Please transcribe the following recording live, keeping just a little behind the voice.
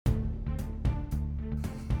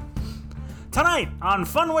Tonight on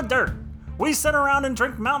Fun with Dirt, we sit around and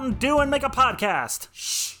drink Mountain Dew and make a podcast.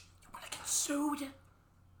 Shh! You wanna get sued?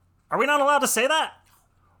 Are we not allowed to say that?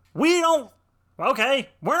 We don't... Okay,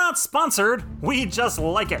 we're not sponsored. We just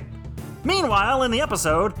like it. Meanwhile, in the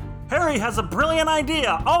episode, Harry has a brilliant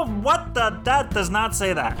idea. Oh, what the... That does not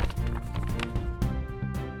say that.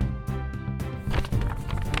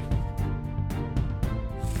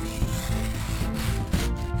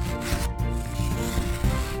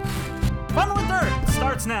 Fun with Dirt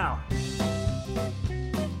starts now.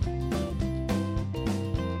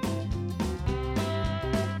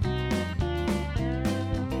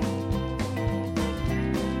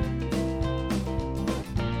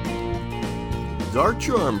 Dark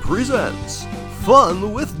Charm presents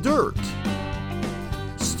Fun with Dirt,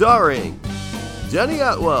 starring Danny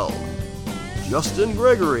Atwell, Justin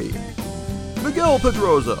Gregory, Miguel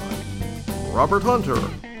Pedroza, Robert Hunter,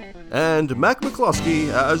 and Mac McCluskey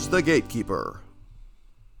as the Gatekeeper.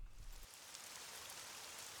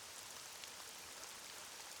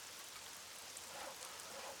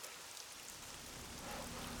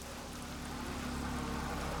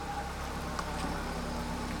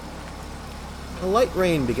 A light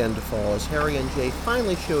rain began to fall as Harry and Jay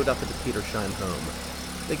finally showed up at the Petersheim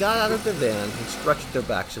home. They got out of their van and stretched their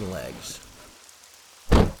backs and legs.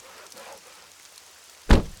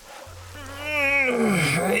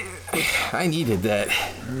 I needed that.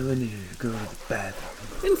 I really needed to go to the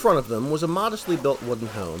bathroom. In front of them was a modestly built wooden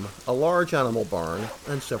home, a large animal barn,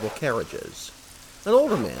 and several carriages. An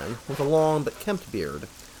older man, with a long but kempt beard,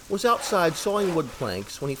 was outside sawing wood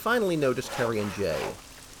planks when he finally noticed Harry and Jay.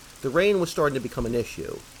 The rain was starting to become an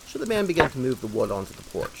issue, so the man began to move the wood onto the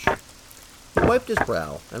porch. He wiped his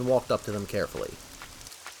brow and walked up to them carefully.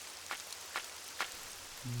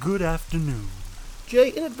 Good afternoon. Jay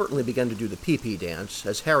inadvertently began to do the pee-pee dance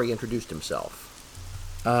as Harry introduced himself.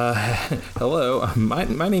 Hello, my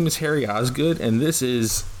name is Harry Osgood, and this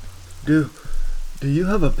is... Do you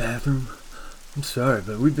have a bathroom? I'm sorry,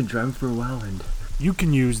 but we've been driving for a while and... You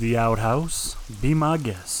can use the outhouse. Be my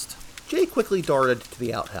guest. Jay quickly darted to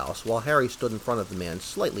the outhouse while Harry stood in front of the man,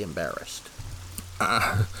 slightly embarrassed.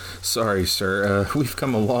 Sorry, sir. We've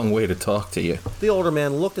come a long way to talk to you. The older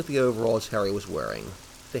man looked at the overalls Harry was wearing.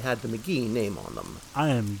 They had the McGee name on them. I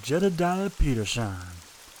am Jedediah Petersheim.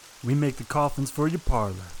 We make the coffins for your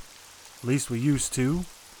parlor. At least we used to.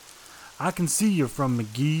 I can see you're from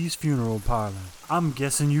McGee's funeral parlor. I'm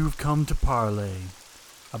guessing you've come to parley.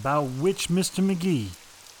 About which Mr. McGee?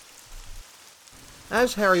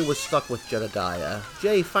 As Harry was stuck with Jedediah,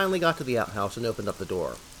 Jay finally got to the outhouse and opened up the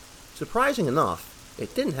door. Surprising enough,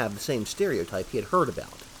 it didn't have the same stereotype he had heard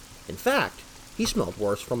about. In fact, he smelled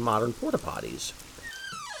worse from modern porta-potties.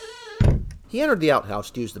 He entered the outhouse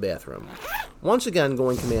to use the bathroom. Once again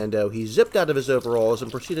going commando, he zipped out of his overalls and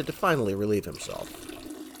proceeded to finally relieve himself.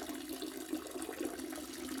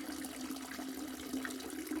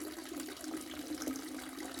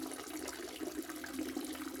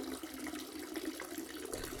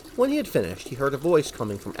 When he had finished, he heard a voice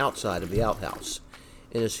coming from outside of the outhouse.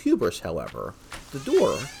 In his hubris, however, the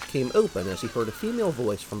door came open as he heard a female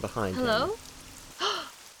voice from behind him. Hello?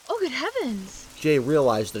 Oh, good heavens! Jay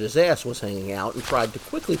realized that his ass was hanging out and tried to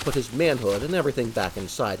quickly put his manhood and everything back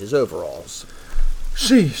inside his overalls.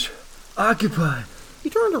 Sheesh! Occupy!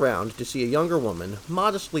 He turned around to see a younger woman,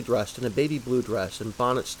 modestly dressed in a baby blue dress and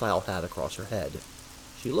bonnet-style hat across her head.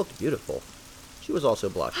 She looked beautiful. She was also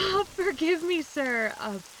blushing. Oh, forgive me, sir.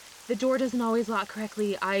 The door doesn't always lock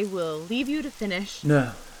correctly. I will leave you to finish.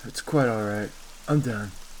 No, it's quite alright. I'm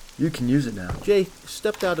done. You can use it now. Jay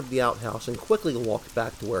stepped out of the outhouse and quickly walked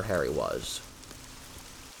back to where Harry was.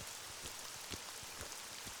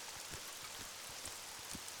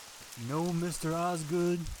 No, Mr.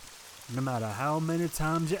 Osgood, no matter how many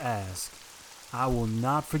times you ask, I will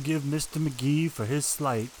not forgive Mr. McGee for his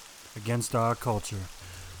slight against our culture.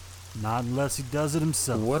 Not unless he does it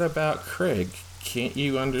himself. What about Craig? Can't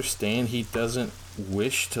you understand he doesn't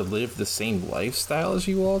wish to live the same lifestyle as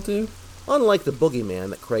you all do? Unlike the boogeyman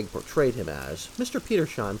that Craig portrayed him as, Mr.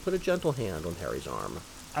 Petersheim put a gentle hand on Harry's arm.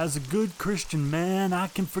 As a good Christian man, I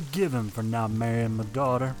can forgive him for not marrying my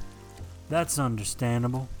daughter. That's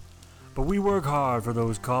understandable. But we work hard for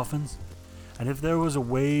those coffins, and if there was a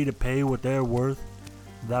way to pay what they're worth,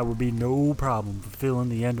 that would be no problem fulfilling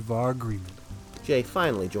the end of our agreement. Jay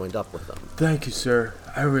finally joined up with them. Thank you, sir.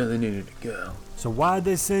 I really needed to go. So why'd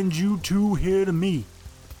they send you two here to me?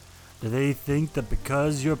 Do they think that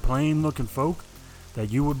because you're plain-looking folk,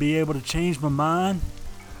 that you would be able to change my mind?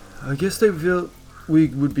 I guess they felt we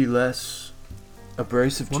would be less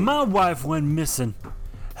abrasive. When my wife went missing,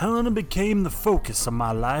 Helena became the focus of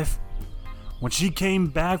my life. When she came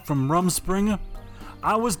back from Rumspringa,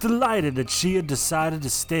 I was delighted that she had decided to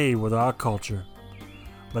stay with our culture.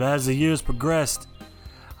 But as the years progressed,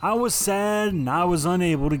 I was sad and I was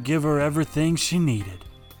unable to give her everything she needed.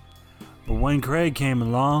 But when Craig came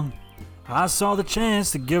along, I saw the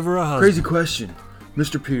chance to give her a husband. Crazy question,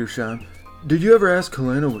 Mr. Petersham. Did you ever ask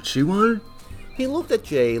Helena what she wanted? He looked at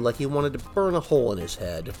Jay like he wanted to burn a hole in his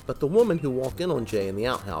head, but the woman who walked in on Jay in the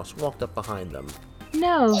outhouse walked up behind them.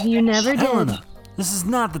 No, you never did. Helena, this is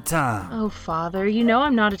not the time. Oh, Father, you know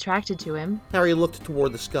I'm not attracted to him. Harry looked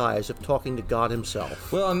toward the sky as if talking to God himself.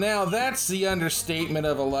 Well, now that's the understatement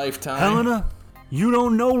of a lifetime. Helena, you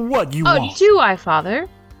don't know what you want. Oh, do I, Father?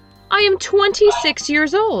 I am 26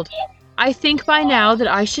 years old. I think by now that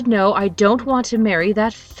I should know I don't want to marry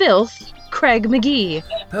that filth, Craig McGee.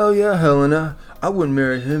 Hell yeah, Helena. I wouldn't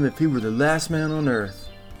marry him if he were the last man on Earth.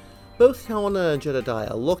 Both Helena and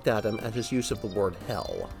Jedediah looked at him at his use of the word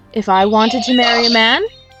hell. If I wanted to marry a man,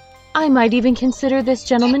 I might even consider this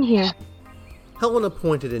gentleman here. Helena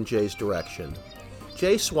pointed in Jay's direction.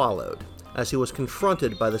 Jay swallowed, as he was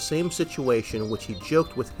confronted by the same situation which he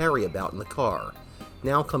joked with Harry about in the car,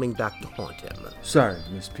 now coming back to haunt him. Sorry,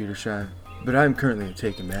 Miss Petersham, but I'm currently a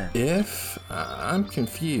taken man. I'm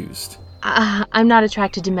confused. I'm not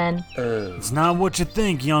attracted to men. It's not what you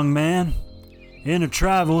think, young man. In her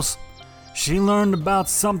travels, she learned about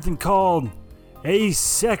something called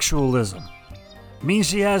asexualism. Means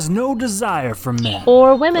she has no desire for men.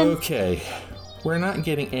 Or women. Okay, we're not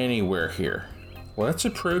getting anywhere here. Let's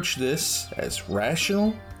approach this as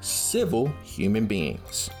rational, civil human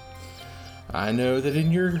beings. I know that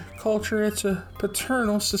in your culture it's a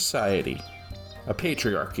paternal society, a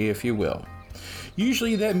patriarchy, if you will.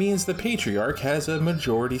 Usually that means the patriarch has a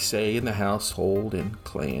majority say in the household and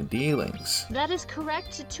clan dealings. That is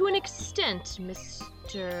correct to an extent,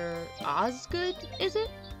 Mr. Osgood, is it?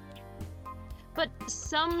 But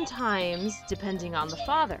sometimes, depending on the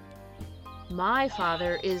father. My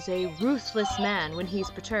father is a ruthless man when he's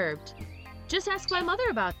perturbed. Just ask my mother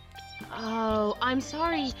about it. Oh, I'm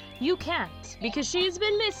sorry, you can't, because she's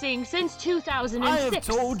been missing since 2006. I have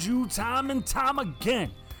told you time and time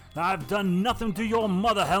again, I've done nothing to your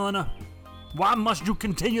mother, Helena. Why must you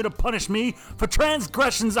continue to punish me for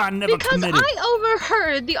transgressions I never committed? Because I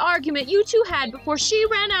overheard the argument you two had before she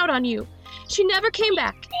ran out on you. She never came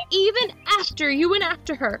back, even after you went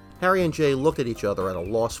after her. Harry and Jay looked at each other at a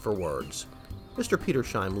loss for words. Mr.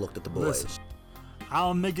 Petersham looked at the boys. Listen,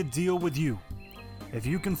 I'll make a deal with you. If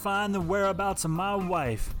you can find the whereabouts of my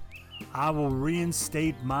wife, I will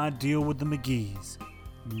reinstate my deal with the McGees.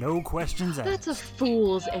 No questions asked. That's a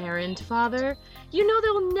fool's errand, Father. You know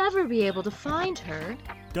they'll never be able to find her.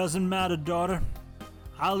 Doesn't matter, daughter.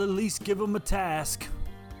 I'll at least give them a task.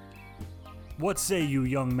 What say you,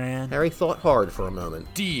 young man? Harry thought hard for a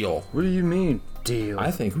moment. Deal. What do you mean, deal?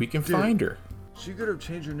 I think we can find her. She could have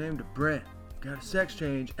changed her name to Brent, got a sex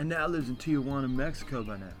change, and now lives in Tijuana, Mexico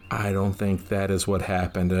by now. I don't think that is what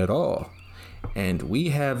happened at all. And we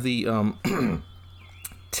have the,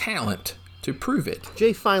 talent to prove it.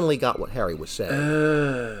 Jay finally got what Harry was saying.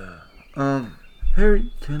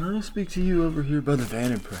 Harry, can I speak to you over here by the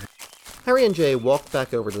van and pray? Harry and Jay walked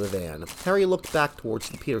back over to the van. Harry looked back towards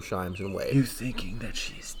the Petershams and waved. You thinking that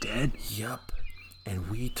she's dead? Yup. And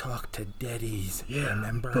we talked to Deddies, Yeah,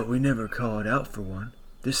 remember? but we never called out for one.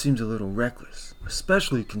 This seems a little reckless,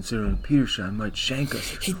 especially considering Petersham might shank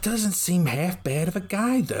us or He something. doesn't seem half bad of a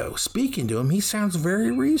guy, though. Speaking to him, he sounds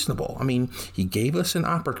very reasonable. I mean, he gave us an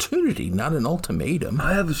opportunity, not an ultimatum.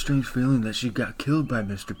 I have a strange feeling that she got killed by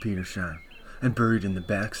Mr. Petersham and buried in the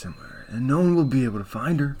back somewhere, and no one will be able to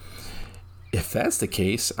find her. If that's the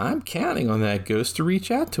case, I'm counting on that ghost to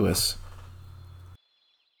reach out to us.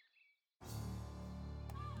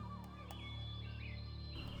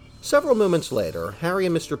 Several moments later, Harry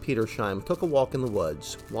and Mr. Petersham took a walk in the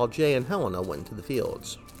woods, while Jay and Helena went into the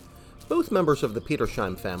fields. Both members of the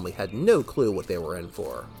Petersham family had no clue what they were in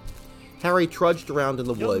for. Harry trudged around in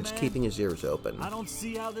the Young woods, man, keeping his ears open. I don't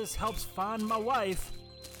see how this helps find my wife.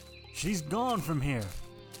 She's gone from here.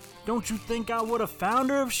 Don't you think I would have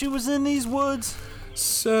found her if she was in these woods?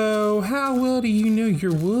 So, how well do you know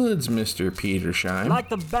your woods, Mr. Petersham? Like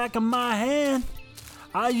the back of my hand.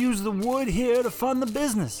 I use the wood here to fund the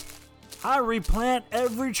business. I replant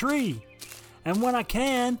every tree. And when I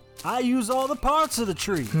can, I use all the parts of the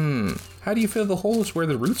tree. How do you fill the holes where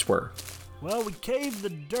the roots were? Well, we cave the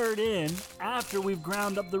dirt in after we've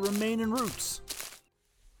ground up the remaining roots.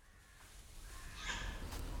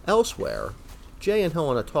 Elsewhere, Jay and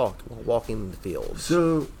Helena talked while walking in the fields.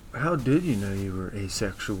 So, how did you know you were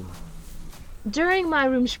asexual? During my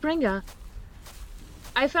Rumspringa,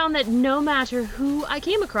 I found that no matter who I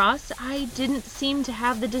came across, I didn't seem to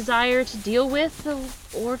have the desire to deal with,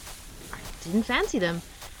 or I didn't fancy them.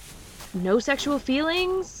 No sexual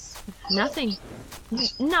feelings, nothing.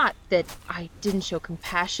 Not that I didn't show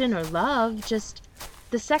compassion or love, just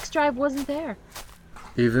the sex drive wasn't there.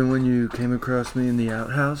 Even when you came across me in the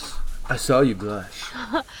outhouse, I saw you blush.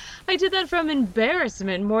 I did that from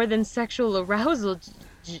embarrassment more than sexual arousal.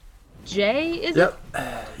 Jay, is it?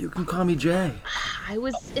 Yep, you can call me Jay. I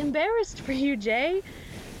was embarrassed for you, Jay.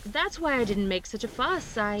 That's why I didn't make such a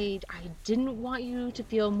fuss. I didn't want you to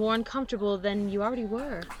feel more uncomfortable than you already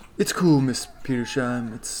were. It's cool, Miss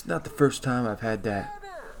Petersheim. It's not the first time I've had that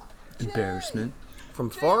embarrassment. From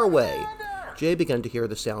far away, Jay began to hear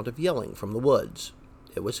the sound of yelling from the woods.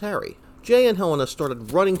 It was Harry. Jay and Helena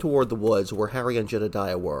started running toward the woods where Harry and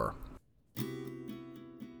Jedediah were.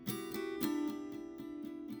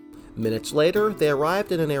 Minutes later, they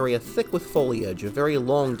arrived in an area thick with foliage a very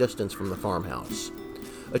long distance from the farmhouse.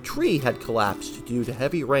 A tree had collapsed due to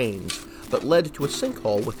heavy rains, but led to a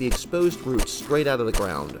sinkhole with the exposed roots straight out of the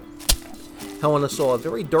ground. Helena saw a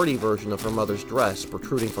very dirty version of her mother's dress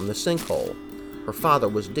protruding from the sinkhole. Her father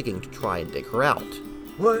was digging to try and dig her out.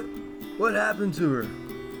 What happened to her?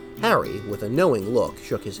 Harry, with a knowing look,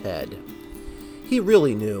 shook his head. He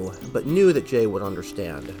really knew, but knew that Jay would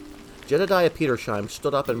understand. Jedediah Petersheim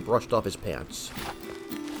stood up and brushed off his pants.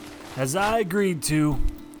 As I agreed to,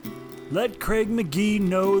 let Craig McGee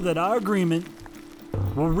know that our agreement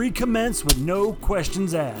will recommence with no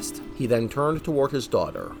questions asked. He then turned toward his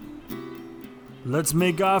daughter. Let's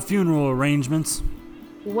make our funeral arrangements.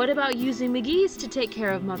 What about using McGee's to take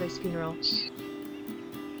care of Mother's funeral?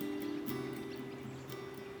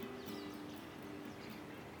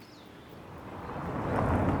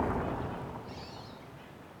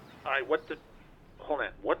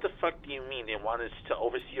 What the fuck do you mean they want us to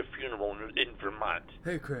oversee a funeral in Vermont?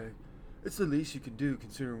 Hey, Craig. It's the least you can do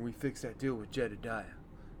considering we fixed that deal with Jedediah.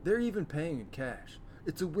 They're even paying in cash.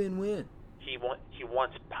 It's a win-win. He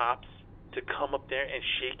wants Pops to come up there and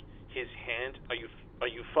shake his hand? Are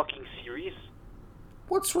you fucking serious?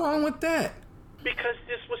 What's wrong with that? Because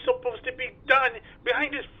this was supposed to be done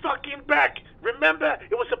behind his fucking back. Remember?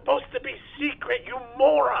 It was supposed to be secret, you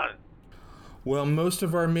moron. Well, most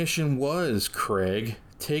of our mission was, Craig.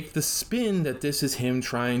 Take the spin that this is him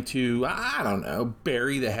trying to, I don't know,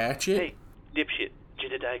 bury the hatchet. Hey, dipshit.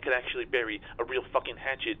 Jedediah could actually bury a real fucking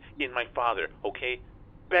hatchet in my father, okay?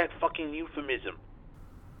 Bad fucking euphemism.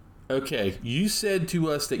 Okay, you said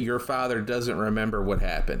to us that your father doesn't remember what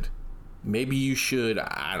happened. Maybe you should,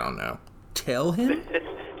 I don't know, tell him?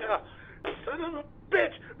 Son of a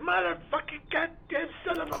bitch! Motherfucking goddamn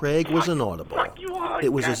son of a... Craig was inaudible.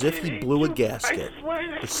 It was as if he blew a gasket.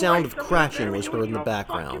 The sound of crashing was heard in the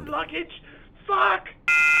background. Fuck!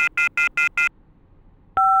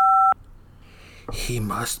 He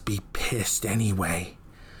must be pissed anyway.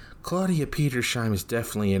 Claudia Petersheim is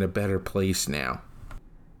definitely in a better place now.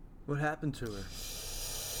 What happened to her?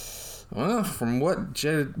 Well, from what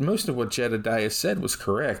most of what Jedediah said was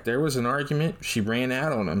correct. There was an argument. She ran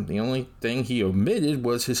out on him. The only thing he omitted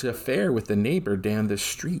was his affair with the neighbor down the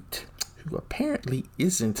street, who apparently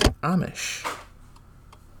isn't Amish.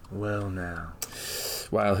 Well, now.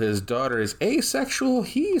 While his daughter is asexual,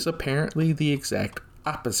 he's apparently the exact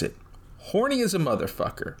opposite. Horny as a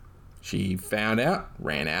motherfucker. She found out,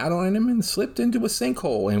 ran out on him, and slipped into a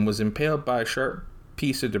sinkhole and was impaled by a sharp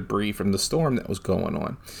piece of debris from the storm that was going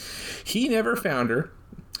on. He never found her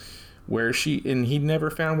he never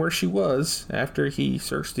found where she was after he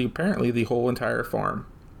searched apparently the whole entire farm.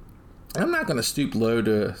 I'm not going to stoop low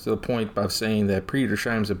to the point by saying that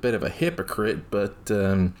Petersheim's a bit of a hypocrite, but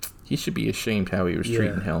he should be ashamed how he was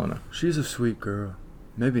treating Helena. She's a sweet girl.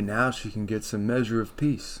 Maybe now she can get some measure of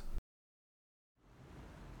peace.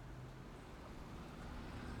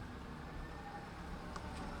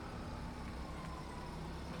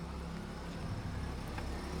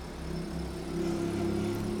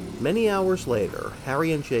 Many hours later,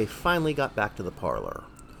 Harry and Jay finally got back to the parlor.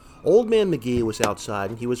 Old Man McGee was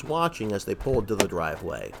outside and he was watching as they pulled to the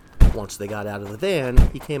driveway. Once they got out of the van,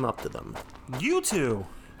 he came up to them. You two!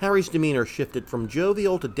 Harry's demeanor shifted from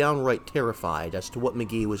jovial to downright terrified as to what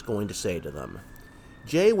McGee was going to say to them.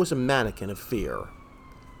 Jay was a mannequin of fear.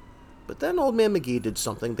 But then Old Man McGee did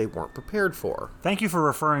something they weren't prepared for. Thank you for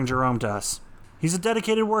referring Jerome to us. He's a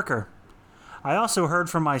dedicated worker. I also heard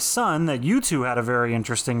from my son that you two had a very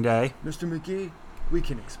interesting day. Mr. McGee, we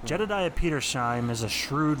can explain. Jedediah Petersheim is a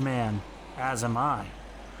shrewd man, as am I.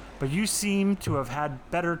 But you seem to have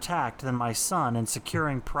had better tact than my son in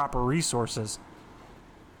securing proper resources.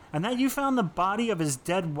 And that you found the body of his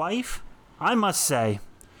dead wife? I must say,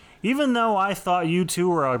 Even though I thought you two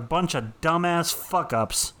were a bunch of dumbass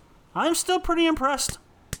fuck-ups, I'm still pretty impressed.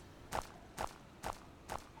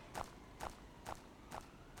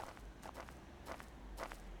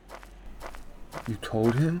 You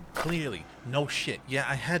told him? Clearly. No shit. Yeah,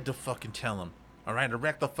 I had to fucking tell him. Alright, I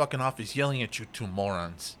wrecked the fucking office yelling at you two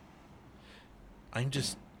morons. I'm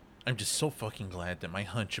just so fucking glad that my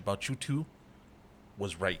hunch about you two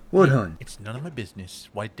was right. What hunch? It's none of my business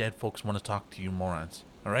why dead folks want to talk to you morons.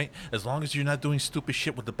 Alright? As long as you're not doing stupid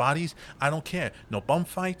shit with the bodies, I don't care. No bum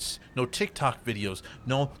fights, no TikTok videos,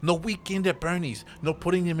 no weekend at Bernie's, no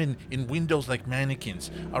putting them in windows like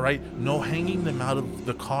mannequins. Alright? No hanging them out of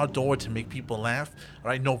the car door to make people laugh.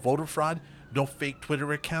 Alright? No voter fraud, no fake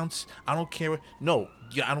Twitter accounts. I don't care. No.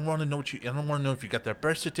 Yeah, I don't want to know I don't want to know if you got their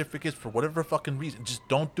birth certificates for whatever fucking reason. Just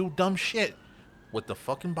don't do dumb shit with the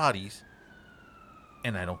fucking bodies.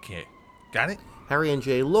 And I don't care. Got it? Harry and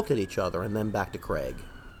Jay looked at each other and then back to Craig.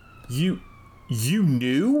 You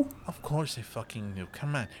knew? Of course I fucking knew.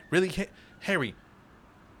 Come on. Really, Harry,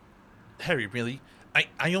 really?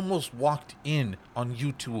 I almost walked in on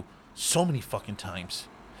you two so many fucking times.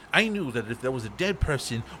 I knew that if there was a dead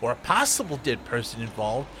person or a possible dead person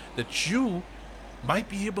involved, that you might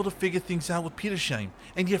be able to figure things out with Petersheim.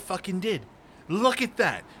 And you fucking did. Look at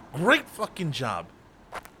that. Great fucking job.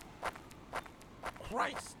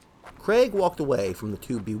 Christ. Craig walked away from the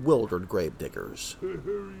two bewildered gravediggers. Hey,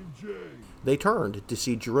 Harry and Jay. They turned to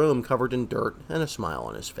see Jerome covered in dirt and a smile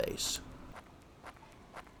on his face.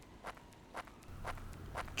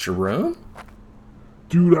 Jerome?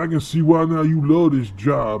 Dude, I can see why now you love this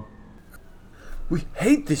job. We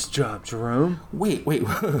hate this job, Jerome. Wait.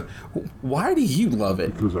 Why do you love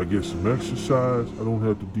it? Because I get some exercise, I don't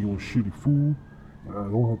have to deal with shitty food, and I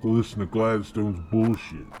don't have to listen to Gladstone's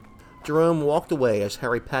bullshit. Jerome walked away as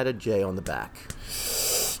Harry patted Jay on the back.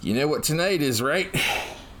 You know what tonight is, right?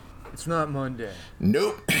 It's not Monday.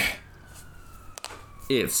 Nope.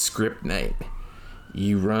 It's script night.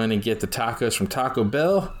 You run and get the tacos from Taco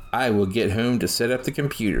Bell. I will get home to set up the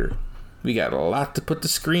computer. We got a lot to put to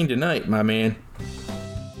screen tonight, my man.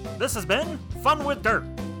 This has been Fun with Dirt.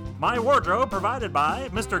 My wardrobe provided by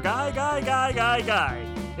Mr. Guy.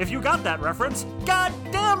 If you got that reference,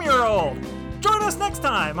 goddamn you're old. Join us next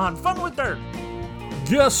time on Fun with Dirt.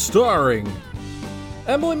 Guest starring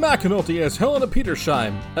Emily McAnulty as Helena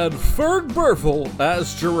Petersheim and Ferg Burfel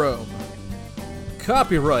as Jerome.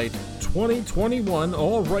 Copyright 2021,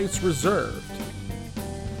 all rights reserved.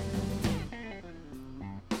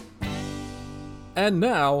 And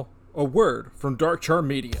now, a word from Dark Charm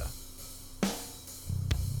Media.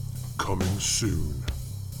 Coming soon.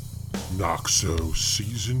 Noxo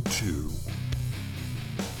Season 2.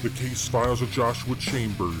 The case files of Joshua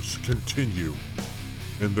Chambers continue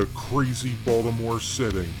in the crazy Baltimore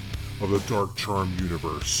setting of the Dark Charm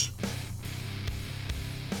universe.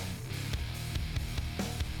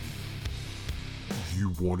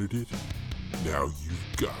 You wanted it, now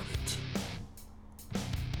you've got it.